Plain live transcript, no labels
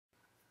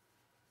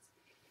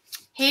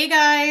Hey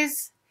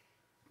guys,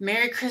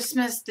 Merry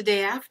Christmas the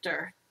day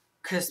after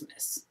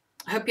Christmas.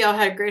 I hope you all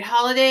had a great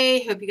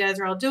holiday. Hope you guys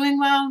are all doing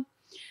well.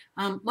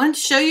 Wanted to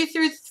show you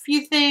through a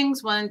few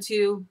things, wanted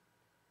to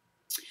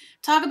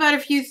talk about a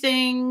few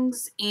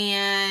things,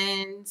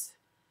 and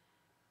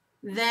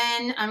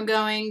then I'm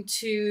going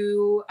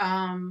to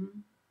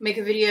make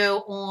a video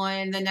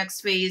on the next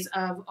phase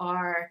of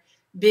our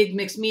big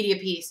mixed media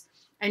piece.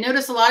 I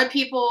noticed a lot of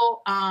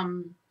people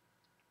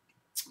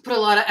put a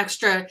lot of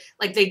extra,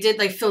 like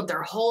they filled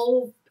their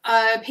whole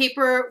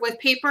paper with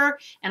paper,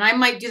 and I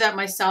might do that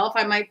myself.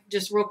 I might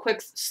just real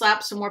quick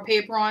slap some more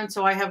paper on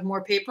so I have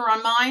more paper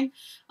on mine.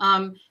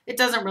 It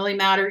doesn't really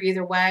matter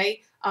either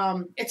way.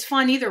 It's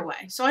fun either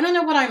way. So I don't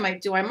know what I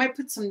might do. I might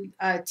put some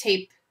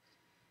tape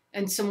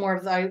and some more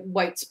of the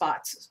white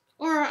spots,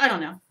 or I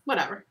don't know,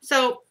 whatever.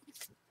 So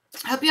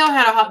I hope you all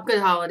had a good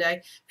holiday.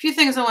 A few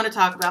things I want to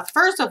talk about.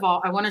 First of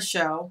all, I want to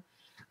show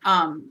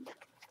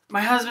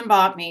my husband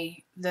bought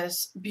me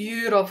this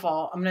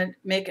beautiful, I'm going to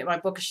make it my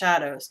book of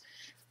shadows.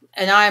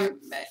 And I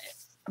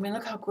mean,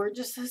 look how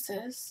gorgeous this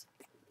is.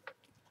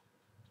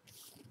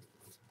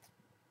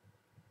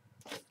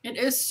 It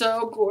is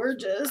so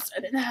gorgeous.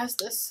 And it has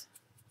this,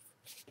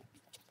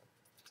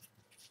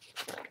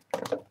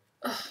 I'm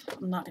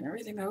knocking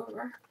everything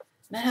over.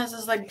 And it has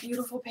this like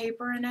beautiful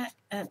paper in it.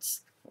 And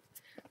it's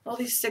all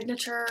these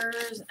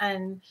signatures.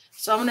 And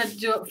so I'm going to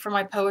do it for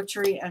my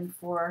poetry and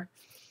for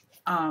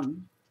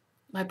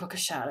my book of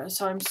shadows.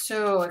 So I'm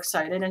so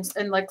excited,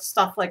 and like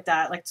stuff like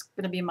that, like it's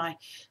gonna be my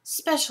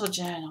special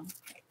journal,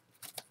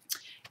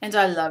 and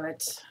I love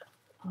it.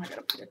 Oh, I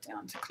gotta put it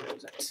down to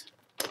close it.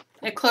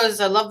 It closes.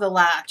 I love the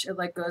latch. It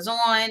like goes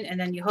on and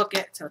then you hook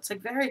it, so it's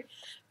like very,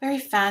 very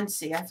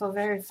fancy. I feel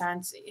very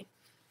fancy,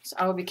 so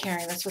I will be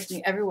carrying this with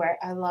me everywhere.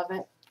 I love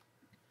it.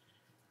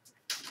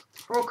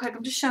 Real quick,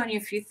 I'm just showing you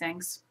a few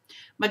things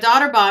my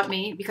daughter bought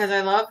me because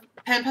I love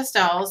pen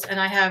pastels and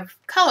I have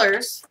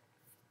colors.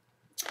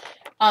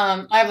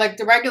 I have like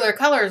the regular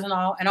colors and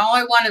all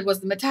I wanted was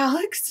the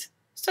metallics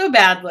so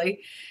badly.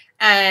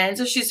 And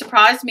so she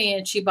surprised me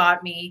and she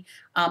bought me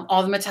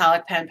all the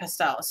metallic pen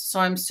pastels. So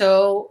I'm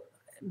so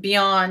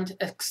beyond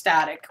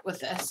ecstatic with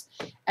this.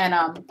 And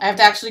I have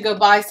to actually go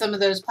buy some of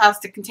those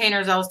plastic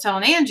containers I was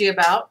telling Angie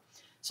about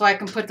so I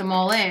can put them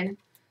all in.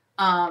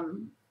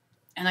 And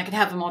I can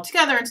have them all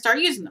together and start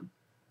using them.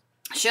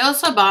 She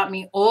also bought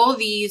me all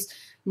these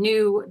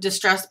new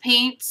distress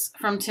paints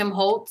from Tim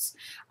Holtz,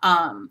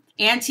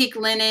 antique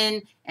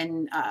linen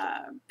and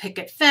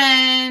picket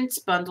fence,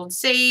 bundled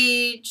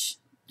sage.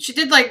 She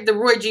did like the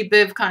Roy G.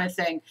 Biv kind of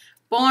thing.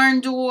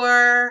 Barn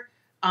door,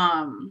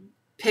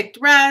 picked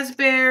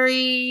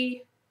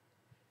raspberry,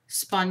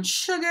 spun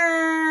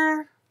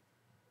sugar,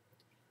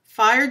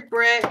 fired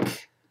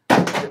brick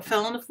that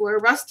fell on the floor,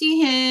 rusty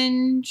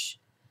hinge,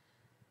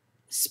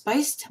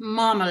 spiced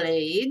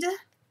marmalade,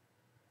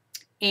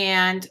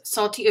 and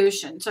salty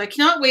ocean. So I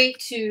cannot wait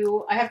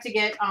to, I have to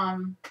get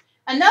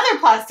another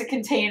plastic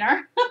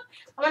container.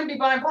 I'm going to be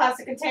buying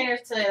plastic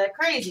containers today like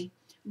crazy.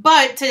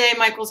 But today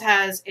Michael's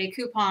has a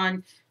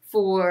coupon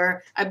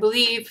for, I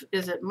believe,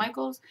 is it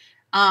Michael's?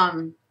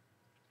 You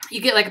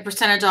get like a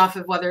percentage off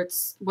of whether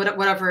it's,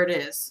 whatever it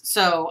is.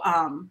 So,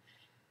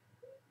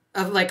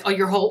 of like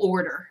your whole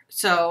order.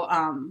 So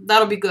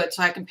that'll be good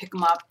so I can pick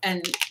them up.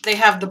 And they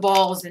have the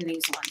balls in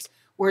these ones.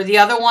 Where the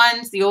other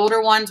ones, the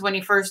older ones, when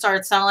he first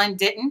started selling,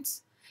 didn't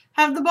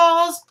have the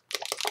balls.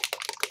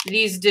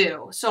 These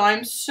do. So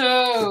I'm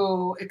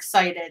so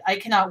excited. I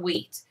cannot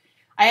wait.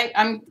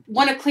 I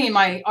want to clean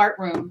my art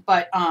room,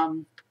 but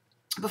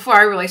before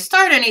I really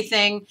start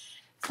anything,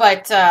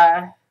 but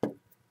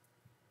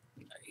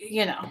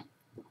you know,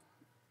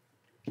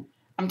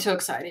 I'm too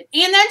excited.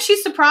 And then she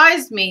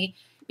surprised me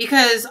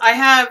because I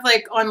have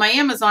like on my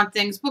Amazon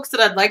things, books that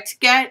I'd like to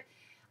get.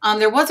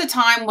 There was a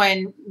time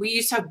when we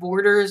used to have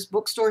Borders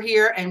bookstore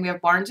here, and we have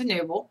Barnes and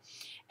Noble,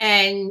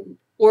 and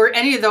or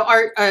any of the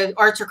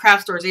arts or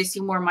craft stores, AC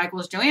Moore,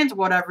 Michael's, Joann's, or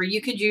whatever.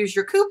 You could use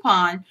your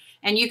coupon,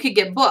 and you could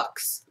get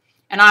books.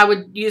 And I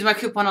would use my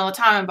coupon all the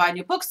time and buy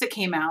new books that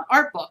came out,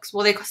 art books.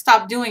 Well, they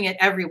stopped doing it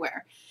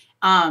everywhere.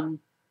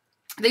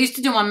 They used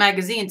to do them on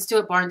magazines too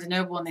at Barnes and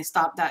Noble, and they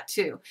stopped that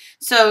too.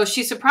 So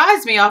she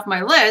surprised me off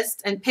my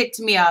list and picked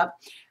me up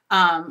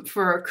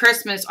for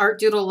Christmas, Art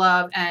Doodle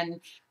Love,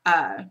 and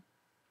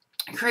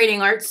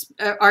Creating Art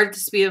at the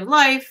Speed of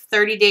Life,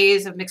 30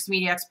 Days of Mixed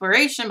Media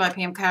Exploration by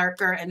Pam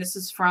Carricker. And this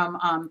is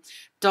from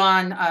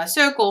Dawn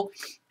Sokol.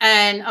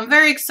 And I'm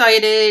very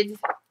excited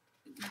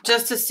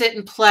just to sit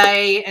and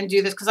play and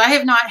do this because I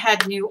have not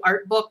had new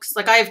art books.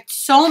 Like I have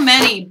so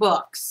many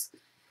books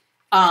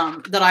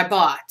that I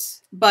bought.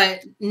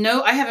 But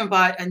no, I haven't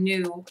bought a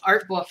new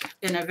art book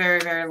in a very,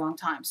 very long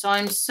time. So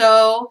I'm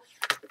so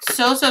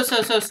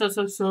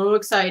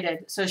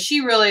excited. So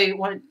she really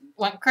went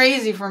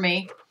crazy for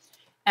me.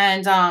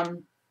 And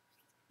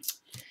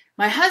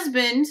my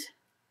husband,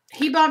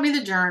 he bought me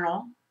the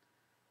journal.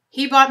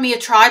 He bought me a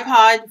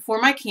tripod for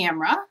my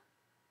camera,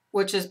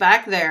 which is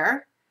back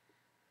there.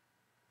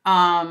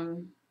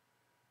 And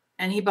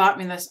he bought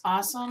me this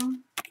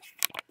awesome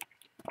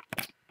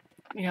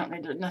You don't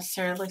need to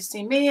necessarily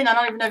see me, and I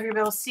don't even know if you'll be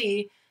able to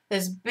see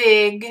this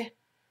big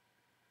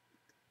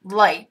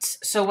light.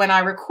 So when I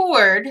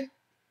record,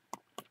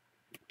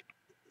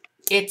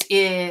 it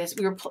is,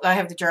 I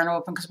have the journal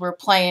open because we're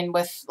playing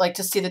with, like,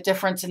 to see the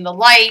difference in the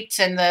light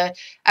and the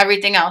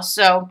everything else.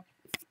 So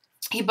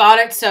he bought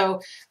it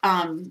so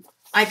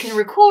I can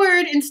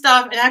record and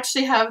stuff and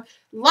actually have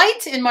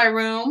light in my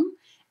room.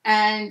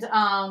 And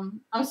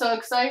I'm so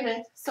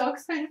excited. So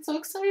excited, so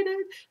excited.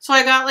 So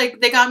I got,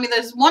 like, they got me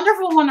this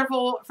wonderful,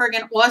 wonderful,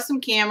 friggin'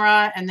 awesome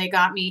camera, and they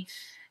got me,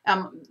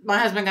 my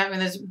husband got me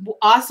this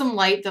awesome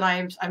light that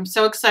I'm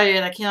so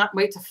excited. I cannot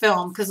wait to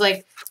film because,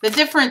 like, the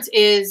difference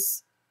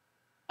is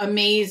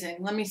amazing.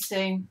 Let me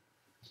see.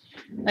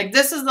 Like,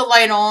 this is the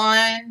light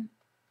on,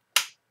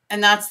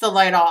 and that's the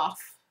light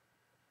off.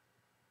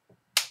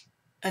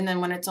 And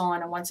then when it's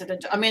on and once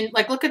it, I mean,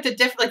 like, look at the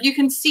difference. Like, you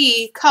can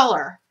see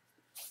color.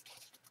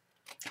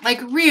 Like,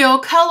 real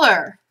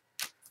color.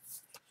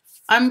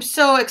 I'm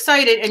so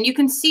excited. And you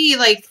can see,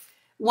 like,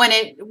 when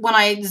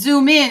I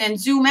zoom in and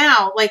zoom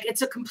out, like,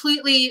 it's a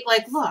completely,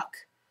 like,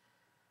 look.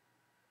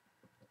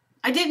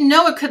 I didn't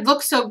know it could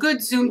look so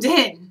good zoomed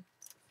in.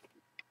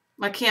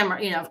 My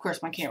camera, you know, of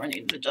course my camera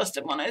needs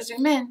adjusted when I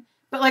zoom in.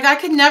 But, like, I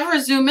could never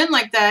zoom in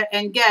like that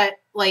and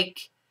get,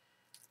 like,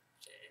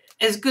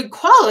 as good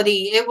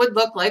quality. It would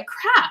look like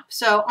crap.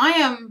 So I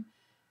am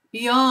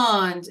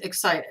beyond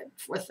excited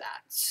with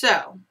that.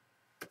 So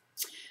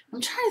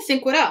I'm trying to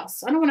think what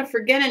else. I don't want to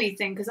forget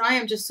anything because I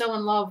am just so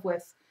in love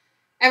with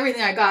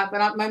everything I got.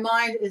 But my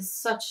mind is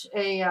such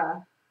a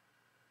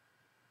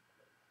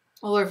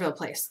all over the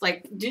place.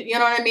 Like, you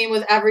know what I mean?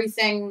 With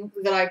everything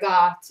that I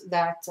got,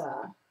 that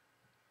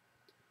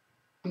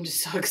I'm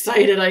just so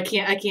excited. I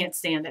can't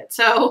stand it.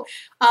 So,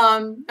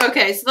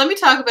 okay. So let me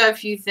talk about a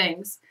few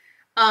things.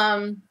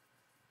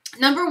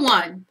 Number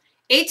one,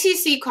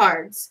 ATC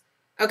cards.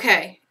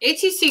 Okay,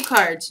 ATC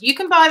cards. You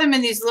can buy them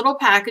in these little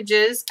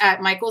packages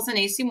at Michael's and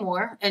AC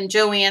Moore and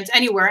Joann's,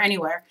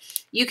 anywhere.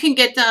 You can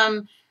get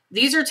them.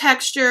 These are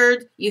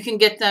textured. You can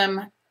get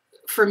them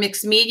for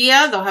mixed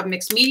media. They'll have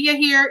mixed media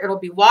here. It'll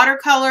be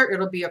watercolor.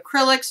 It'll be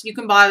acrylics. You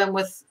can buy them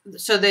with,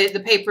 so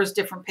the paper is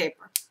different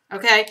paper.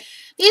 Okay,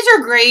 these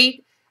are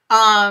great.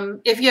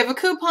 If you have a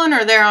coupon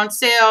or they're on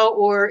sale,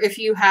 or if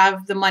you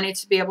have the money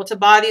to be able to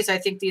buy these, I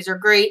think these are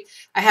great.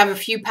 I have a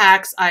few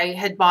packs I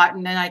had bought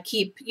and I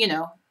keep, you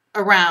know,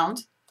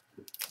 around,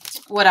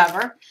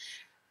 whatever.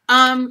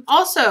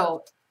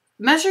 Also,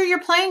 measure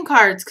your playing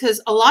cards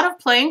because a lot of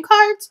playing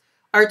cards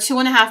are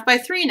 2.5 by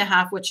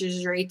 3.5, which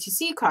is your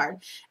ATC card.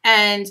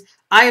 And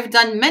I have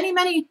done many,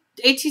 many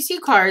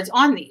ATC cards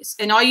on these.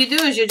 And all you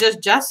do is you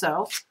just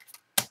gesso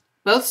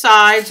both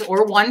sides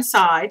or one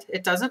side.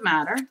 It doesn't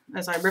matter.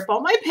 As I rip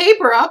all my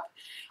paper up,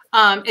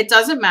 it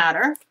doesn't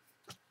matter.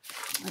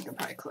 I can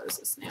probably close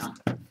this now.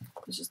 I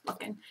was just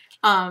looking.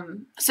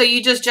 So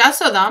you just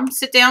gesso them.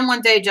 Sit down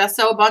one day,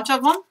 gesso a bunch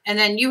of them, and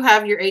then you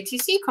have your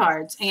ATC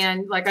cards.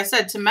 And like I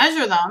said, to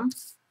measure them,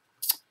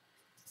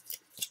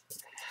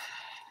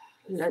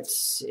 let's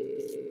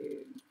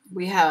see.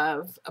 We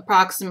have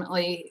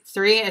approximately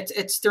 3.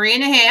 It's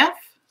 3.5.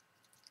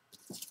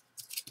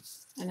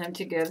 And then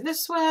to go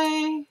this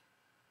way,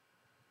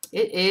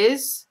 it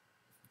is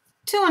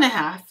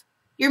 2.5.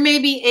 You're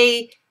maybe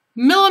a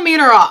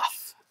millimeter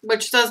off,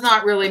 which does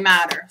not really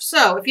matter.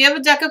 So if you have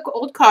a deck of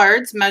old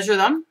cards, measure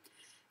them.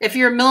 If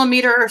you're a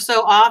millimeter or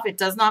so off, it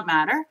does not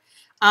matter.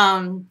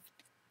 And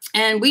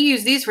we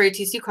use these for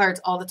ATC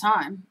cards all the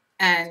time.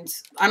 And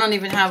I don't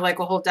even have like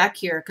a whole deck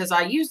here because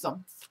I use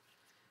them,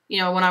 you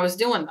know, when I was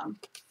doing them.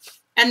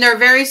 And they're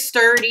very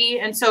sturdy.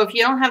 And so if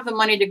you don't have the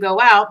money to go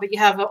out, but you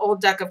have an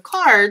old deck of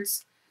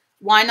cards,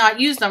 why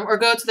not use them or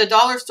go to the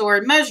dollar store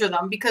and measure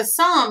them? Because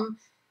some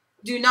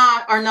they're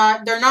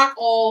not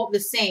all the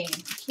same.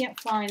 I can't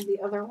find the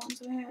other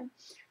ones I had.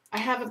 I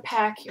have a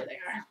pack here. They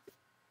are.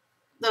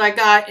 That I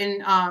got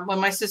in, when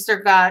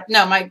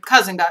my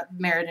cousin got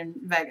married in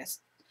Vegas.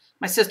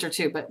 My sister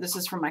too, but this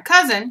is from my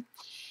cousin.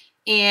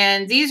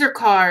 And these are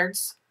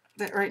cards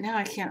that right now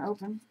I can't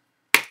open.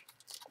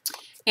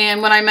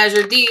 And when I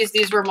measured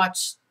these were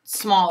much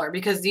smaller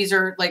because these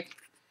are like,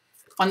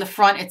 on the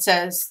front, it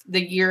says the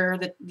year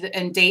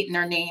and date and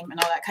their name and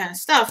all that kind of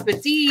stuff.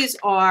 But these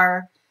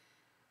are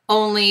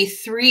only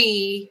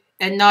 3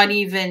 and not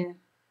even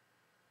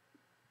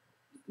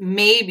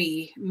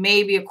maybe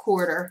a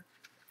quarter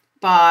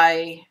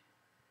by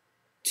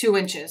 2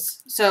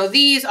 inches. So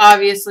these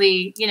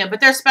obviously, you know, but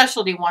they're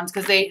specialty ones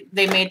because they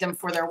made them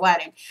for their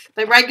wedding.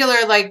 But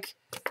regular, like,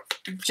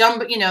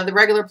 jumbo, you know, the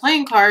regular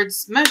playing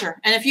cards measure.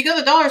 And if you go to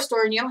the dollar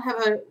store and you don't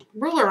have a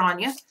ruler on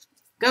you,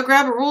 go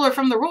grab a ruler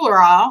from the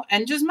ruler aisle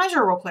and just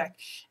measure real quick.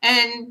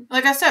 And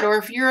like I said, or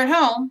if you're at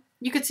home,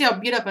 you can see how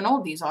beat up and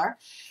old these are.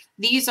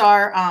 These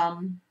are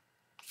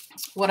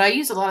what I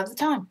use a lot of the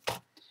time.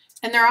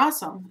 And they're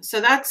awesome.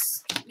 So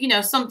that's, you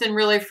know, something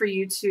really for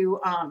you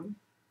to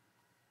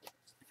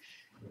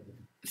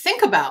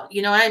think about.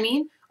 You know what I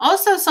mean?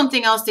 Also,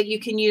 something else that you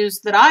can use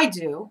that I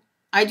do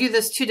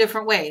this 2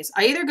 different ways.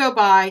 I either go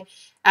buy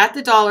at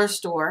the dollar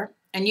store,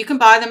 and you can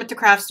buy them at the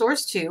craft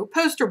stores too,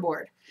 poster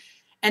board.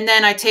 And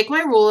then I take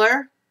my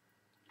ruler,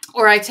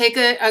 or I take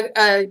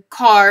a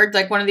card,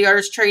 like one of the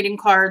artist trading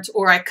cards,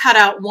 or I cut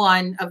out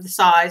one of the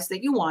size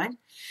that you want.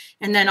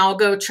 And then I'll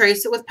go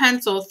trace it with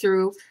pencil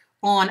through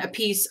on a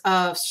piece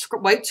of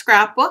white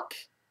scrapbook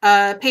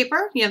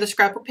paper, you know, the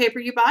scrapbook paper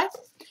you buy,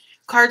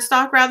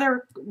 cardstock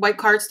rather, white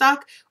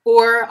cardstock,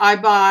 or I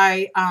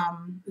buy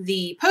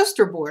the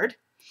poster board,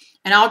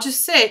 and I'll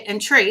just sit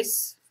and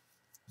trace,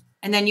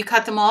 and then you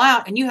cut them all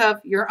out and you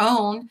have your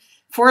own.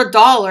 For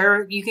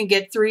 $1, you can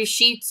get 3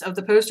 sheets of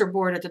the poster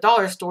board at the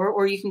dollar store,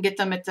 or you can get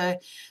them at the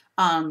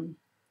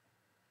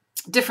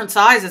different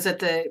sizes at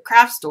the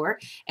craft store,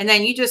 and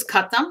then you just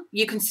cut them.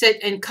 You can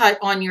sit and cut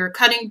on your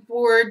cutting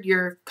board,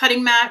 your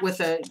cutting mat,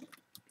 with a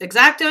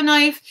X-Acto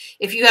knife.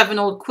 If you have an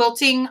old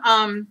quilting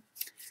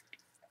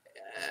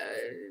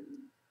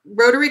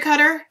rotary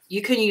cutter,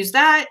 you can use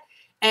that,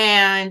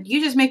 and you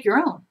just make your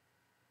own.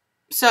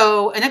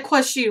 So, and it'll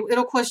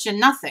cost you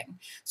nothing.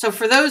 So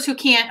for those who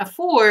can't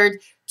afford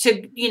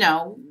to, you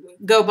know,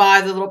 go buy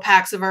the little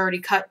packs of already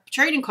cut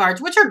trading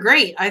cards, which are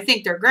great, I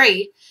think they're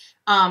great.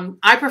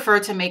 I prefer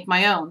to make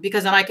my own,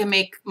 because then I can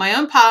make my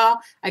own pile.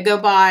 I go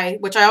buy,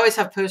 which I always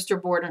have poster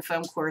board and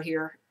foam core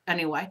here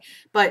anyway,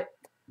 but,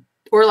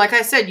 or like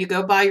I said, you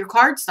go buy your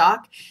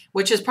cardstock,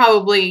 which is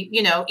probably,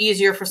 you know,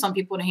 easier for some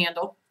people to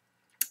handle.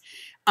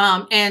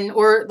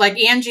 Or like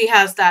Angie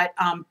has that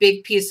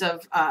big piece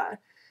of,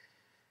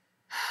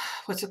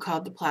 what's it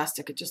called? The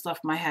plastic. It just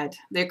left my head.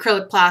 The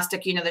acrylic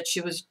plastic, you know, that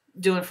she was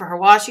doing for her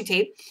washi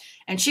tape.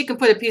 And she can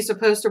put a piece of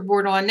poster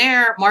board on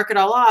there, mark it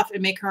all off,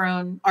 and make her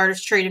own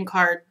artist trading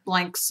card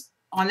blanks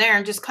on there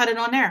and just cut it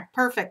on there.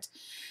 Perfect.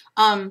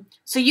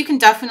 So you can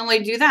definitely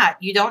do that.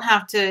 You don't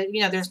have to,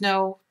 you know, there's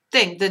no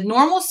thing. The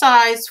normal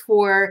size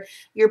for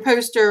your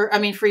poster, I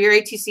mean, for your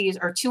ATCs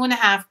are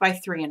 2.5 by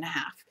 3.5.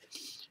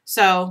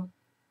 So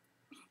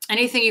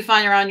anything you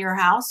find around your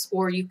house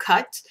or you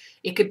cut,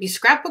 it could be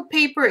scrapbook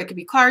paper, it could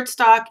be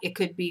cardstock, it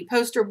could be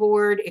poster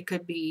board, it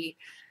could be,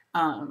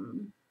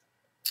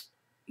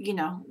 you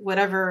know,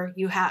 whatever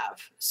you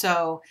have.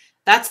 So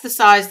that's the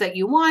size that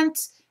you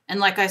want. And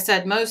like I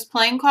said, most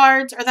playing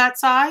cards are that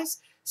size.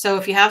 So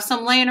if you have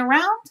some laying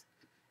around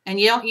and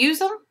you don't use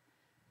them,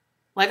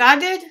 like I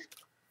did,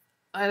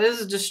 this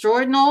is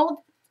destroyed and old,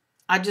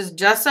 I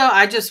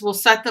just will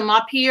set them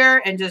up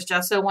here and just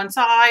gesso one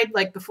side,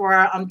 like before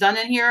I'm done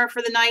in here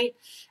for the night,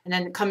 and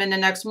then come in the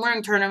next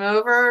morning, turn them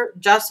over,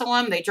 gesso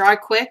them. They dry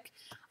quick.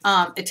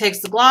 It takes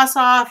the gloss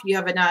off. You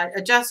have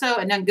a gesso,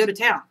 and then go to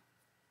town.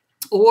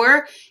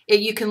 Or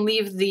you can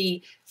leave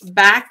the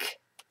back,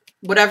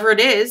 whatever it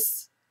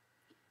is,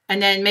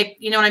 and then make,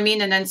 you know what I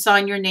mean, and then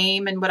sign your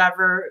name and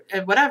whatever,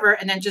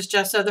 and then just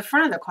gesso the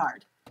front of the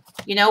card.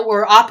 You know,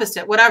 or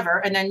opposite, whatever,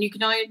 and then you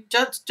can only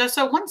just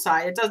sew one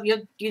side. It does,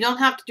 you don't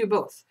have to do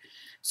both.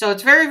 So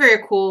it's very,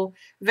 very cool,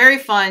 very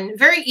fun,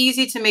 very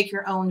easy to make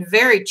your own,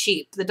 very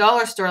cheap. The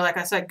dollar store, like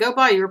I said, go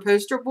buy your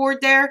poster board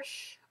there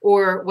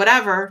or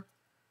whatever,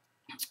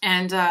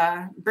 and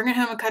bring it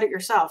home and cut it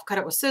yourself. Cut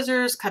it with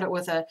scissors, cut it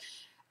with a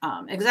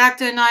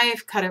X-Acto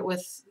knife, cut it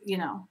with, you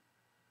know,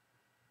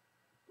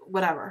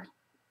 whatever.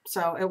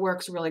 So it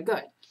works really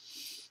good.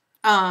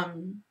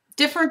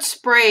 Different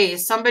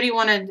sprays. Somebody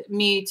wanted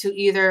me to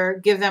either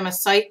give them a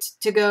site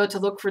to go to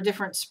look for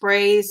different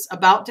sprays,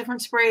 about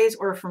different sprays,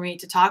 or for me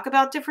to talk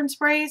about different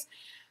sprays.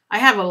 I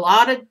have a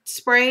lot of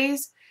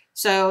sprays,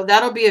 so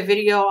that'll be a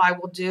video I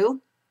will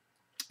do.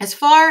 As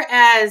far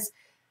as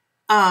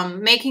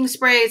making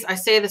sprays, I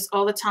say this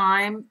all the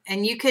time,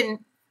 and you can,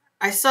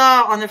 I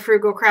saw on the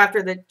Frugal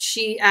Crafter that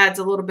she adds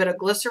a little bit of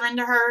glycerin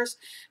to hers,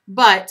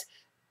 but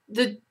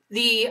the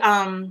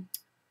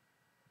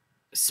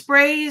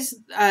sprays,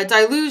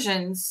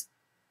 dilutions,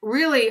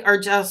 really are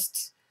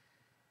just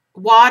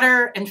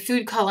water and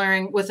food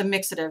coloring with a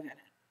mixative in it.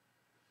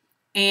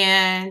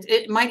 And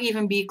it might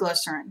even be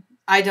glycerin.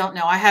 I don't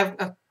know. I have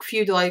a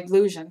few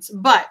dilutions.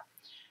 But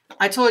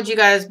I told you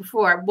guys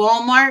before,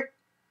 Walmart,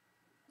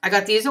 I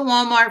got these at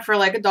Walmart for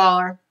like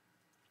 $1.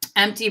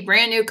 Empty,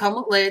 brand new, come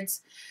with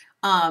lids.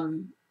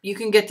 You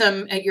can get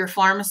them at your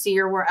pharmacy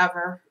or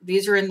wherever.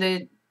 These are in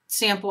the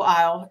sample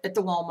aisle at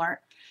the Walmart.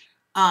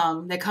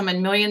 They come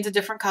in millions of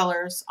different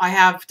colors. I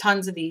have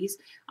tons of these.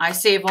 I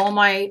save all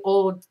my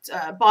old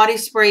body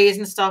sprays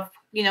and stuff,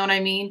 you know what I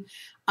mean?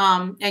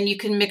 And you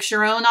can mix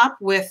your own up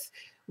with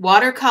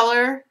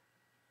watercolor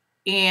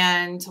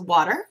and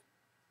water,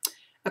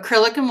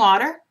 acrylic and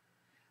water,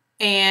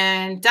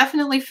 and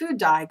definitely food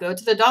dye. Go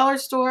to the dollar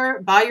store,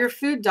 buy your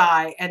food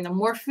dye, and the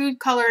more food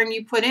coloring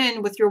you put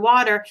in with your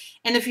water,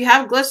 and if you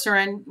have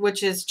glycerin,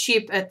 which is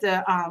cheap at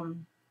the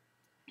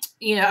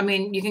you know, I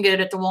mean, you can get it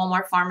at the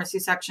Walmart pharmacy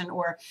section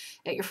or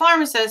at your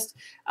pharmacist.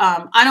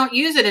 I don't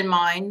use it in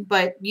mine,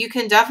 but you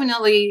can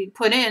definitely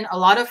put in a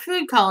lot of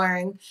food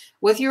coloring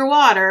with your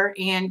water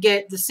and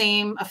get the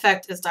same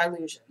effect as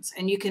dilutions.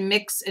 And you can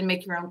mix and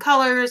make your own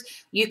colors.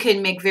 You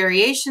can make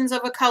variations of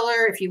a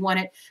color if you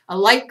want it a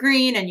light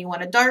green and you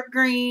want a dark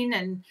green.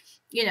 And,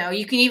 you know,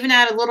 you can even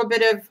add a little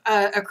bit of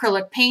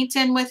acrylic paint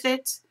in with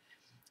it.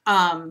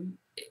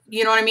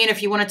 You know what I mean?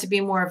 If you want it to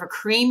be more of a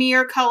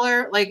creamier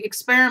color, like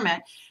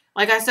experiment.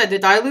 Like I said, the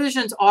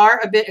dilutions are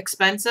a bit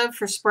expensive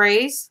for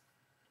sprays.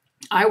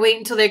 I wait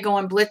until they go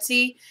on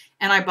Blitsy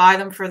and I buy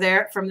them from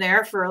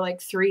there for like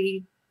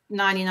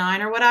 $3.99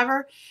 or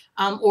whatever.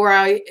 Or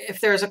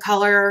if there's a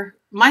color,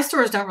 my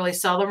stores don't really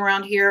sell them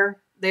around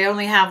here. They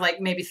only have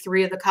like maybe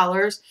 3 of the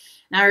colors.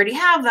 And I already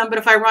have them, but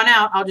if I run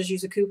out, I'll just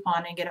use a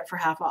coupon and get it for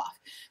half off.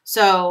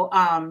 So,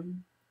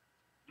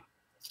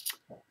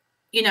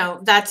 you know,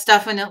 that's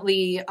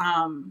definitely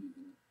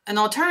an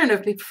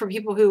alternative for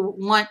people who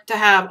want to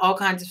have all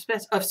kinds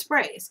of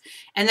sprays.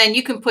 And then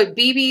you can put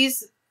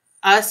BBs,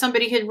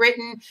 somebody had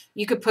written,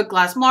 you could put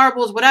glass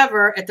marbles,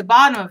 whatever, at the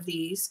bottom of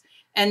these.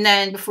 And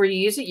then before you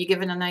use it, you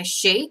give it a nice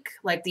shake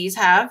like these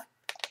have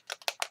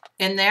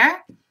in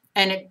there.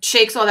 And it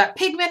shakes all that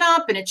pigment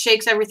up and it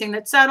shakes everything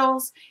that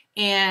settles.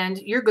 And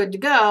you're good to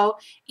go.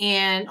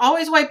 And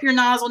always wipe your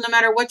nozzle no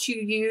matter what you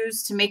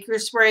use to make your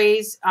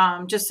sprays,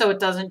 just so it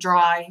doesn't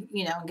dry,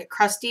 you know, and get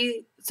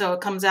crusty, so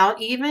it comes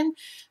out even.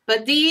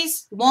 But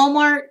these,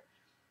 Walmart,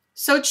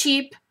 so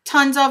cheap,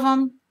 tons of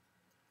them.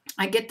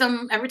 I get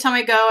them every time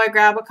I go. I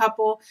grab a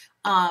couple.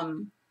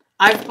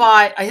 I've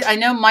bought, I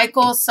know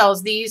Michael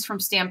sells these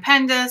from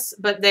Stampendous,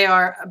 but they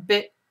are a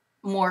bit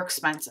more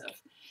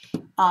expensive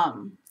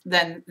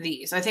than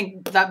these. I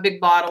think that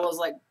big bottle is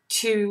like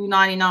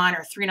 $2.99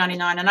 or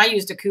 $3.99, and I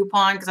used a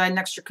coupon because I had an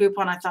extra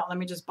coupon. I thought, let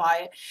me just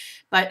buy it.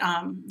 But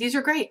these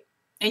are great,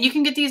 and you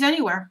can get these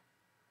anywhere,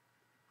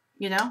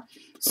 you know.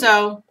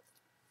 So,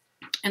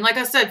 and like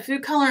I said,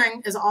 food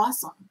coloring is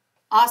awesome,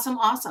 awesome,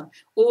 awesome.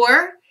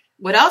 Or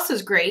what else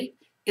is great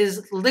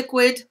is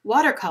liquid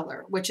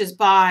watercolor, which is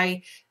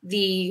by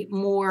the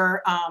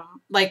more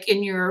like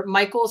in your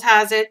Michaels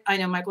has it. I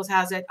know Michaels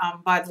has it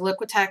by the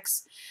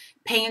Liquitex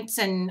paints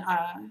and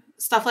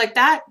stuff like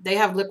that. They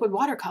have liquid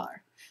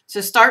watercolor. So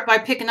start by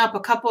picking up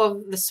a couple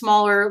of the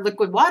smaller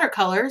liquid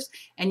watercolors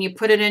and you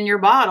put it in your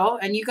bottle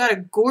and you got a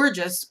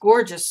gorgeous,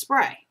 gorgeous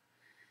spray.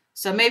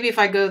 So maybe if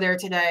I go there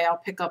today, I'll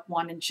pick up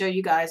one and show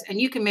you guys.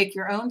 And you can make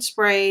your own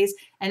sprays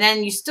and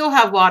then you still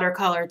have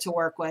watercolor to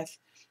work with.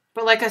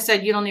 But like I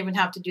said, you don't even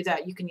have to do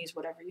that. You can use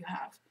whatever you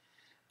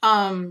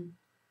have.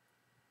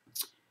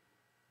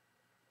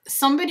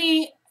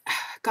 Somebody,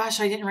 gosh,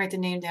 I didn't write the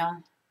name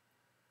down.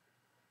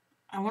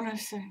 I want to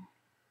say,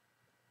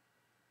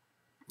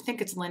 I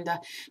think it's Linda,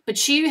 but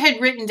she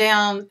had written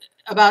down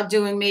about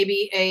doing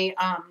maybe a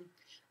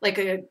like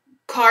a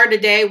card a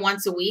day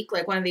once a week,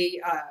 like one of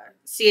the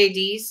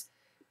CADs,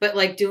 but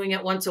like doing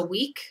it once a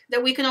week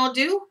that we can all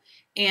do.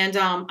 And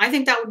I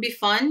think that would be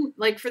fun,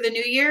 like for the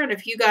new year. And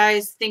if you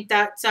guys think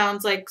that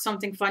sounds like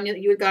something fun that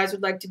you guys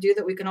would like to do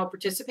that we can all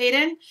participate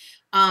in,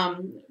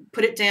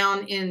 put it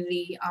down in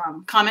the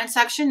comment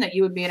section that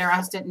you would be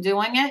interested in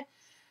doing it.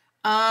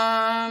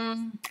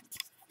 I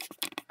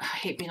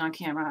hate being on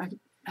camera.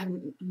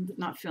 I'm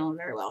not feeling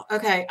very well.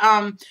 Okay.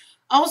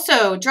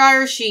 Also,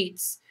 dryer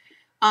sheets.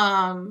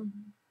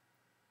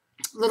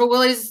 Little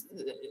Willie's,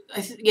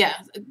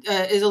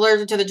 is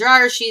allergic to the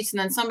dryer sheets. And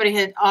then somebody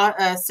had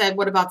said,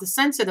 what about the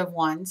sensitive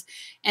ones?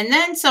 And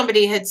then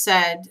somebody had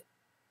said,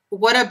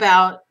 what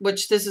about,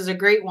 which this is a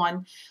great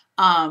one,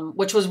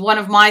 which was one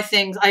of my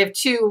things. I have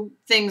 2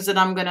 things that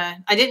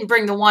I didn't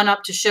bring the one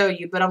up to show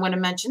you, but I'm going to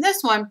mention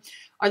this one,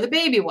 are the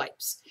baby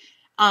wipes.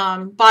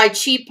 Buy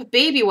cheap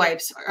baby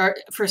wipes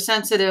for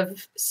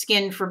sensitive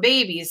skin for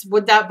babies.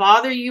 Would that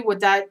bother you?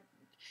 Would that,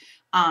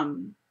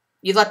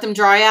 you let them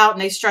dry out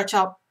and they stretch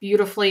out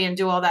beautifully and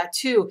do all that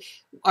too.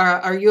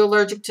 Are you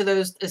allergic to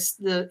those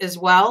as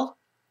well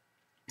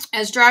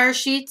as dryer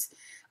sheets?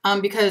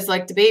 Because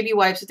like the baby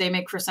wipes that they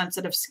make for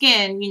sensitive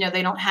skin, you know,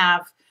 they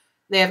have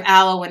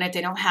aloe in it.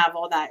 They don't have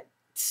all that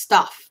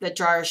stuff that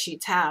dryer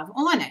sheets have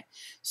on it.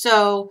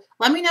 So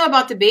let me know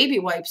about the baby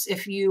wipes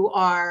if you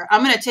are.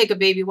 I'm going to take a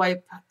baby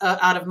wipe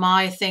out of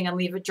my thing and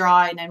leave it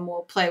dry, and then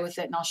we'll play with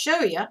it and I'll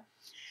show you.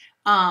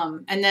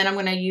 And then I'm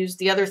going to use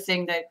the other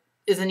thing that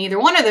isn't either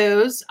one of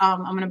those.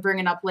 I'm going to bring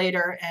it up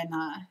later, and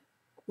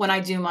when I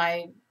do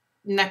my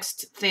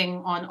next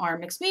thing on our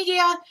mixed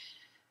media,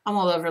 I'm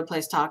all over the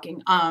place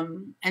talking,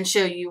 and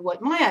show you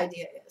what my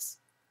idea is.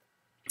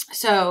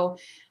 So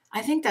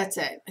I think that's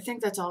it. I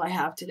think that's all I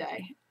have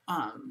today.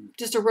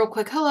 Just a real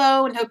quick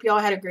hello and hope you all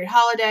had a great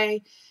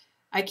holiday.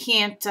 I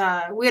can't,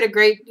 we had a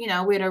great, we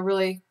had a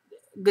really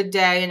good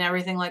day and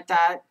everything like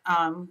that.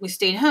 We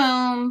stayed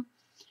home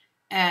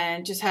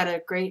and just had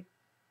a great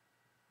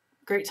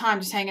time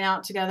just hanging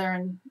out together.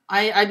 And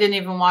I didn't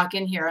even walk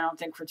in here, I don't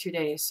think, for 2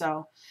 days.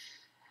 So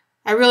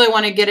I really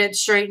want to get it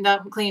straightened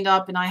up and cleaned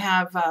up. And I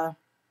have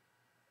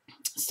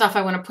stuff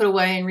I want to put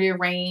away and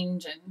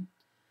rearrange and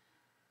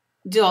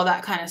do all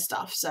that kind of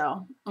stuff.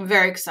 So I'm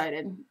very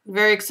excited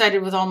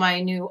with all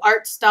my new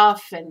art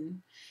stuff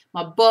and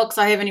my books.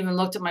 I haven't even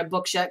looked at my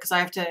books yet because I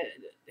have to,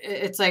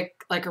 it's like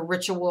a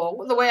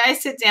ritual the way I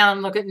sit down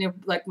and look at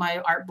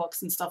my art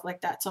books and stuff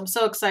like that. So I'm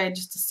so excited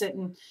just to sit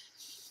and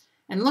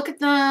look at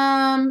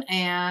them.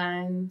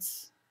 And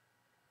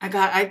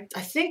I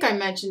think I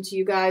mentioned to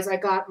you guys, I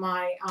got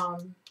my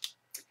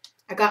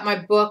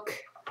book,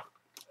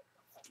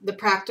 The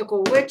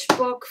Practical Witch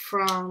book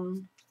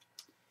from,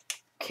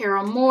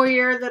 Carol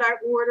Moyer that I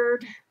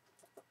ordered.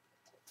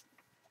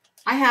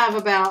 I have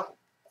about,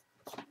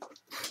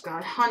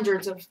 God,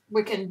 hundreds of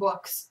Wiccan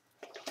books.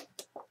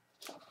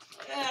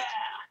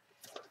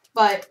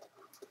 But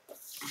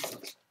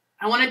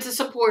I wanted to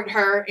support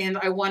her, and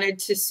I wanted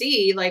to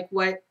see like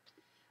what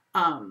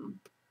I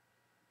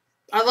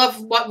love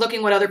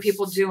looking what other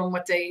people do and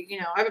what they,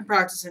 I've been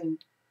practicing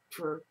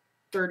for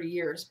 30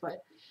 years,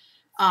 but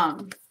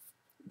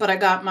I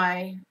got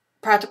my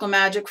Practical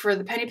Magic for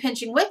the Penny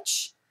Pinching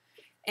Witch,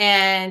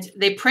 and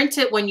they print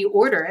it when you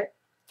order it,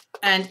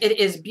 and it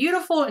is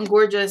beautiful and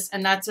gorgeous,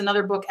 and that's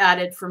another book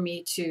added for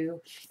me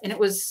too. And I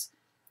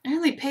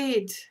only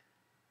paid,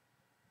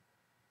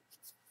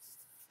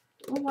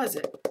 what was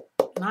it?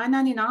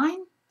 $9.99?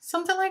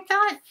 Something like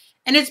that.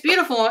 And it's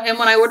beautiful, and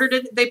when I ordered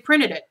it, they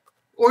printed it.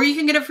 Or you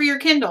can get it for your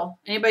Kindle.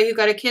 Anybody who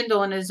got a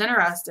Kindle and is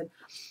interested.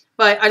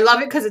 But I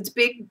love it because it's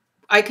big.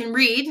 I can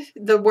read.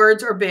 The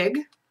words are big.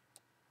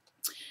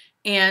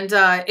 And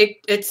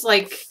it's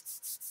like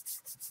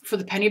for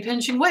the Penny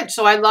Pinching Witch.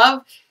 So I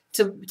love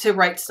to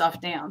write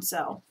stuff down.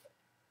 So,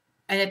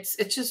 and it's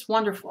just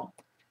wonderful.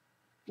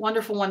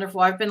 Wonderful, wonderful.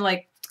 I've been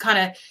like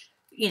kind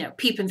of,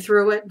 peeping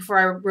through it before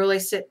I really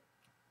sit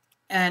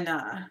and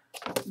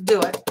do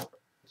it.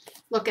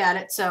 Look at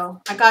it.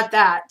 So I got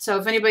that. So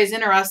if anybody's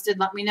interested,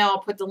 let me know. I'll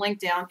put the link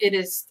down. It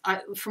is,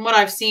 from what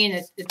I've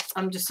seen,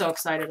 I'm just so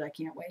excited. I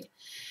can't wait.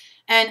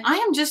 And I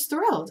am just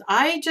thrilled.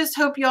 I just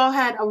hope y'all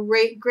had a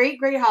great, great,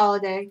 great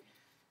holiday.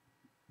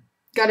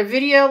 Got a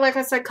video, like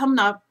I said, coming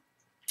up.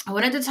 I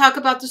wanted to talk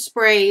about the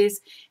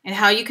sprays and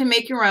how you can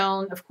make your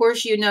own. Of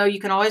course, you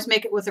can always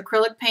make it with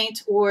acrylic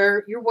paint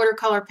or your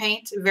watercolor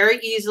paint very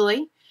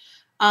easily.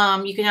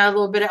 You can add a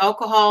little bit of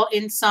alcohol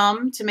in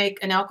some to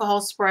make an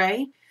alcohol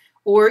spray,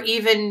 or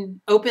even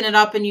open it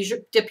up and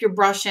dip your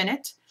brush in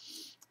it.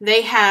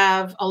 They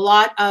have a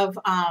lot of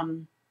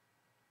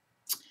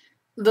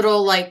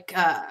little like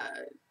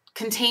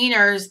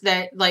containers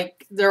that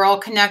like they're all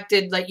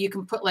connected, like you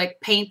can put like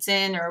paints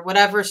in or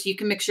whatever, so you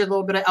can mix your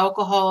little bit of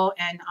alcohol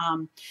and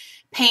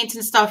paint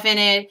and stuff in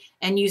it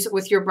and use it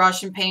with your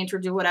brush and paint or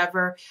do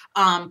whatever.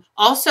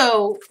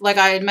 Also, like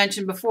I had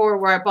mentioned before,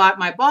 where I bought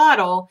my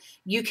bottle,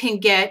 you can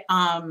get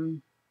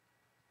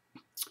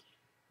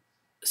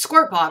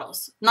squirt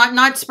bottles,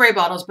 not spray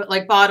bottles, but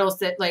like bottles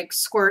that like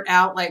squirt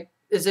out, like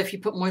as if you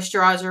put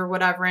moisturizer or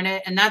whatever in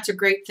it. And that's a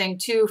great thing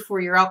too for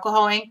your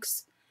alcohol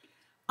inks.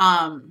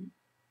 And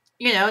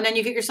then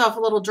you get yourself a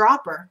little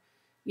dropper,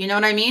 you know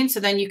what I mean? So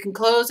then you can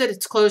close it.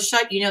 It's closed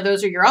shut.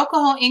 Those are your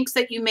alcohol inks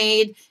that you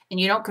made, and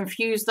you don't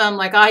confuse them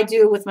like I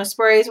do with my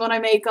sprays when I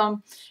make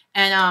them.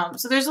 And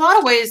so there's a lot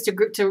of ways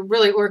to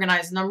really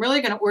organize, and I'm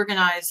really going to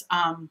organize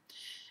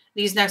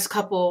these next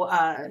couple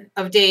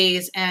of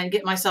days and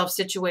get myself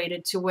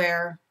situated to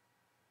where,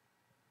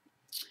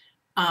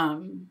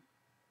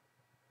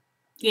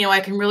 I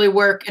can really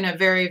work in a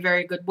very,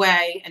 very good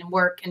way and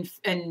work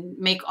and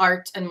make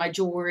art and my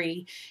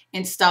jewelry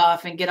and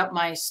stuff and get up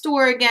my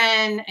store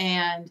again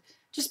and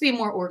just be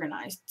more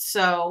organized.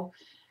 So,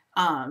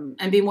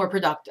 and be more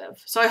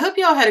productive. So I hope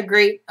you all had a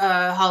great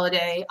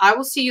holiday. I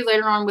will see you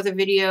later on with a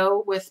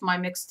video with my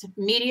mixed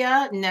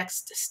media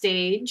next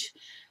stage.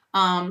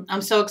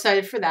 I'm so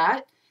excited for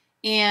that.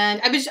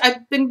 And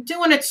I've been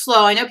doing it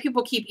slow. I know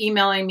people keep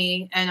emailing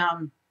me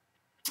and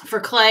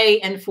for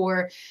clay and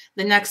for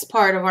the next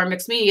part of our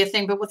mixed media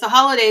thing. But with the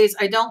holidays,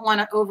 I don't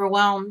want to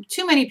overwhelm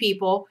too many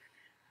people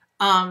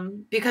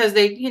because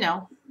they,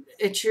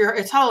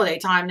 it's holiday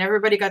time and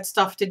everybody got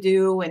stuff to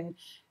do. And,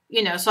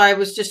 so I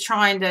was just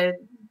trying to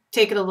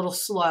take it a little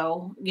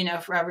slow,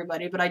 for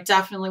everybody. But I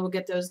definitely will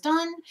get those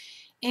done.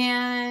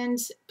 And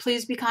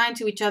please be kind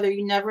to each other.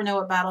 You never know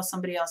what battle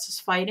somebody else is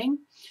fighting.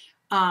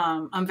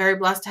 I'm very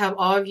blessed to have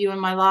all of you in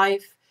my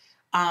life.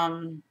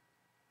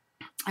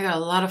 I got a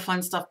lot of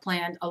fun stuff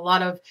planned, a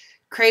lot of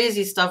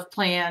crazy stuff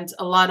planned,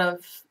 a lot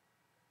of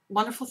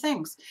wonderful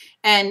things.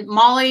 And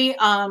Molly,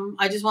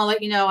 I just want to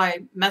let you know, I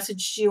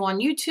messaged you on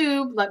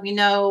YouTube. Let me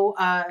know,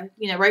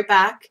 right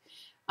back.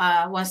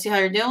 Want to see how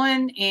you're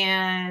doing.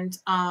 And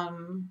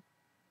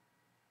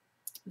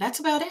that's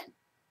about it.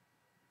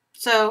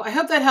 So I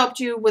hope that helped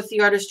you with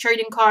the artist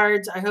trading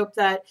cards. I hope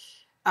that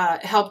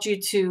helped you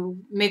to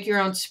make your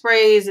own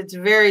sprays. It's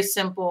very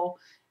simple.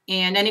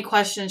 And any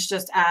questions,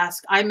 just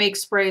ask. I make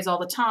sprays all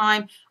the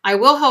time. I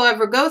will,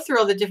 however, go through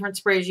all the different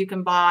sprays you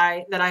can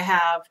buy that I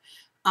have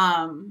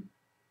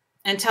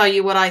and tell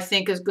you what I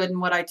think is good and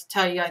what I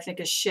tell you I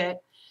think is shit.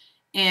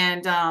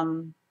 And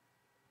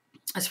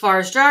as far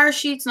as dryer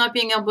sheets, not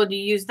being able to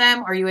use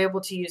them, are you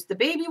able to use the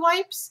baby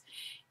wipes?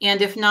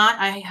 And if not,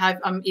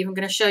 I'm even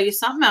going to show you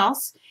something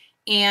else.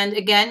 And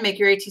again, make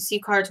your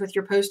ATC cards with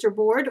your poster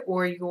board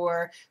or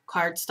your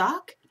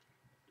cardstock.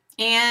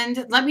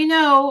 And let me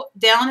know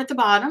down at the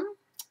bottom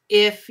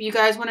if you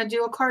guys want to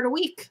do a card a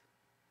week.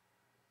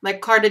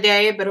 Like card a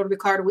day, but it'll be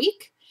card a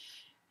week,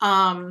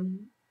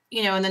 in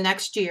the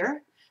next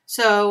year.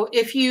 So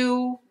if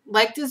you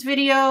like this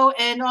video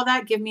and all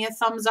that, give me a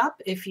thumbs up.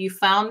 If you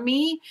found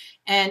me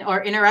and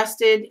are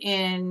interested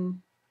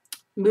in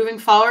moving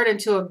forward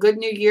into a good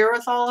new year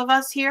with all of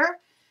us here,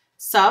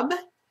 sub.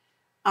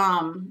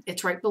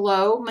 It's right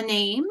below my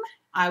name.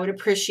 I would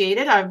appreciate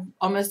it. I'm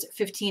almost at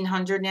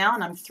 1,500 now,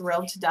 and I'm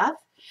thrilled to death.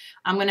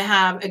 I'm going to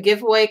have a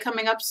giveaway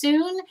coming up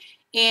soon,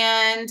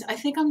 and I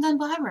think I'm done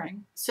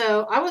blabbering.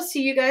 So I will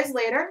see you guys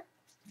later,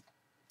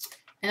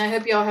 and I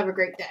hope you all have a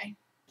great day.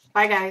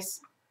 Bye,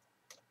 guys.